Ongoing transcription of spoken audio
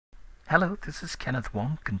Hello, this is Kenneth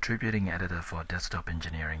Wong, contributing editor for Desktop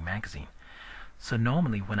Engineering magazine. So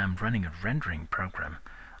normally when I'm running a rendering program,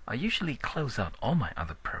 I usually close out all my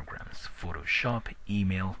other programs, Photoshop,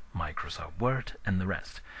 email, Microsoft Word, and the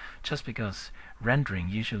rest, just because rendering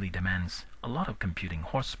usually demands a lot of computing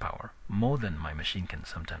horsepower, more than my machine can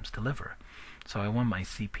sometimes deliver. So I want my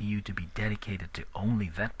CPU to be dedicated to only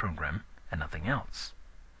that program and nothing else.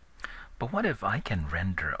 But what if I can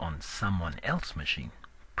render on someone else's machine,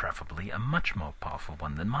 preferably a much more powerful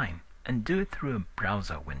one than mine, and do it through a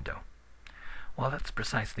browser window? Well, that's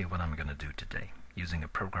precisely what I'm going to do today, using a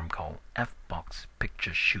program called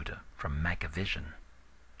FBox-PicShooter from Macavision.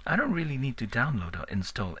 I don't really need to download or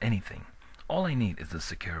install anything. All I need is a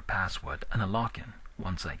secure password and a login.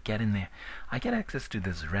 Once I get in there, I get access to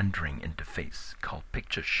this rendering interface called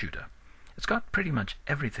PicShooter. It's got pretty much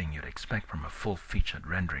everything you'd expect from a full-featured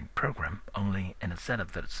rendering program, only in a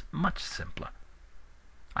setup that's much simpler.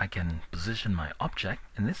 I can position my object.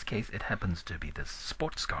 In this case it happens to be this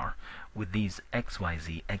sports car with these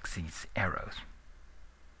XYZ axis arrows.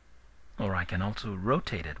 Or I can also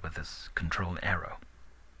rotate it with this control arrow.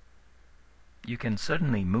 You can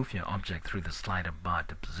certainly move your object through the slider bar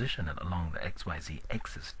to position it along the XYZ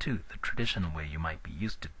axis too, the traditional way you might be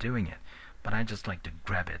used to doing it, but I just like to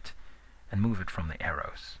grab it and move it from the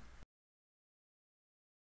arrows.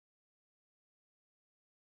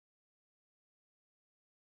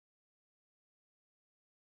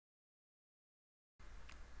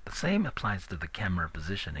 The same applies to the camera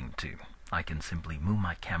positioning too. I can simply move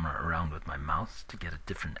my camera around with my mouse to get a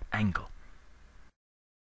different angle.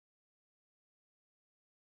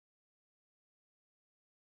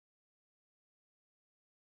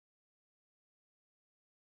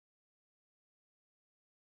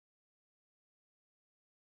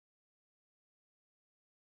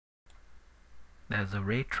 There's a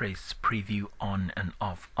ray trace preview on and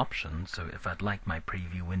off option, so if I'd like my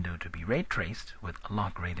preview window to be ray traced with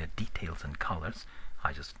log graded details and colors,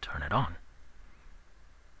 I just turn it on.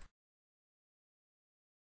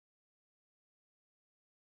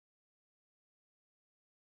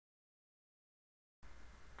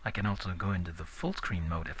 I can also go into the full screen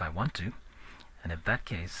mode if I want to, and in that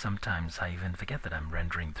case sometimes I even forget that I'm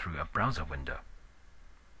rendering through a browser window.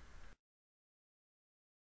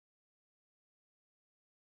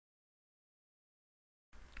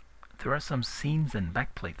 There are some scenes and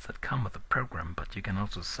backplates that come with the program, but you can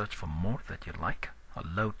also search for more that you like or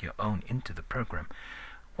load your own into the program.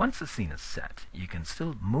 Once the scene is set, you can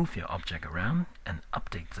still move your object around, and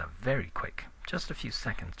updates are very quick, just a few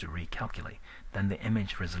seconds to recalculate. Then the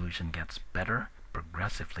image resolution gets better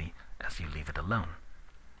progressively as you leave it alone.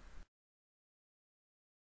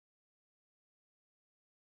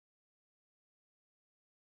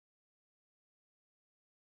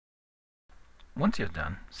 Once you're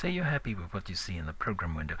done, say you're happy with what you see in the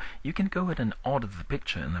program window, you can go ahead and order the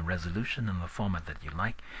picture in the resolution and the format that you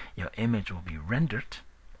like. Your image will be rendered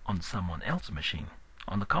on someone else's machine,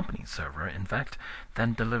 on the company server in fact,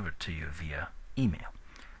 then delivered to you via email.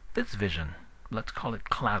 This vision, let's call it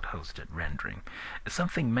cloud-hosted rendering, is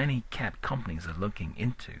something many CAD companies are looking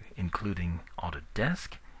into, including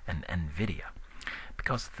Autodesk and NVIDIA,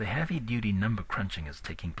 because the heavy-duty number crunching is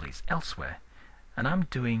taking place elsewhere, and I'm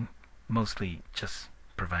doing mostly just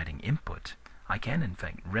providing input. I can in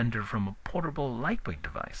fact render from a portable lightweight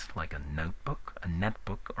device like a notebook, a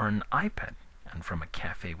netbook, or an iPad, and from a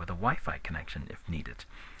cafe with a Wi-Fi connection if needed.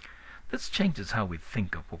 This changes how we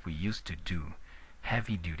think of what we used to do,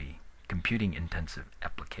 heavy-duty, computing-intensive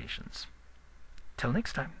applications. Till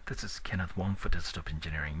next time, this is Kenneth Wong for Desktop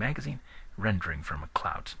Engineering magazine, rendering from a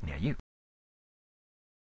cloud near you.